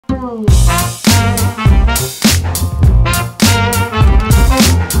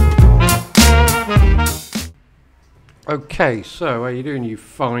Okay, so how you doing, you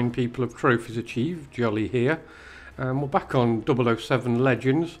fine people of Trophies Achieved? Jolly here. We're back on 007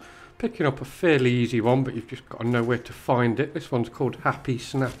 Legends, picking up a fairly easy one, but you've just got to know where to find it. This one's called Happy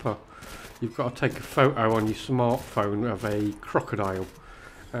Snapper. You've got to take a photo on your smartphone of a crocodile,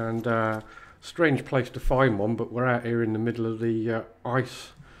 and strange place to find one, but we're out here in the middle of the ice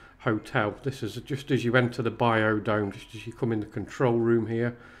hotel. This is just as you enter the biodome, just as you come in the control room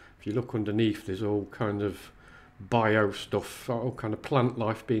here. If you look underneath, there's all kind of bio stuff, all kind of plant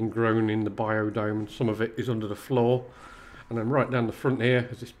life being grown in the biodome, and some of it is under the floor. And then right down the front here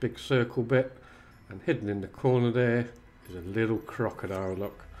is this big circle bit, and hidden in the corner there is a little crocodile,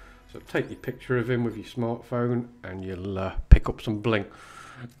 look. So take your picture of him with your smartphone and you'll pick up some bling.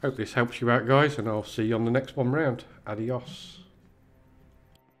 Hope this helps you out, guys, and I'll see you on the next one round. Adios.